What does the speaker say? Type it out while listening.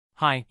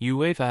Hi,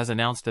 UEFA has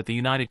announced that the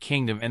United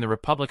Kingdom and the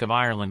Republic of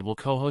Ireland will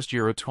co-host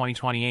Euro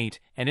 2028,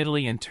 and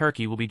Italy and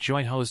Turkey will be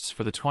joint hosts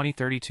for the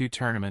 2032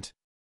 tournament.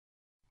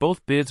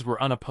 Both bids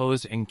were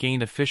unopposed and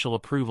gained official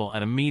approval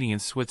at a meeting in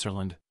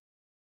Switzerland.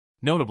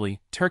 Notably,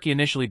 Turkey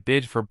initially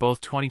bid for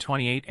both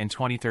 2028 and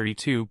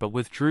 2032 but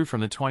withdrew from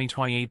the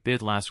 2028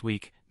 bid last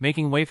week,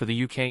 making way for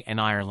the UK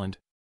and Ireland.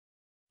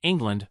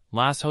 England,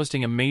 last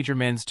hosting a major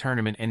men's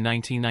tournament in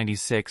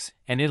 1996,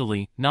 and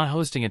Italy, not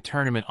hosting a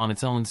tournament on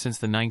its own since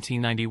the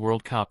 1990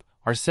 World Cup,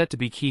 are set to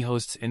be key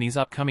hosts in these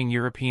upcoming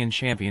European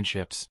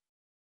Championships.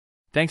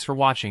 Thanks for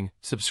watching,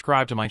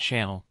 subscribe to my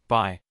channel,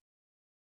 bye.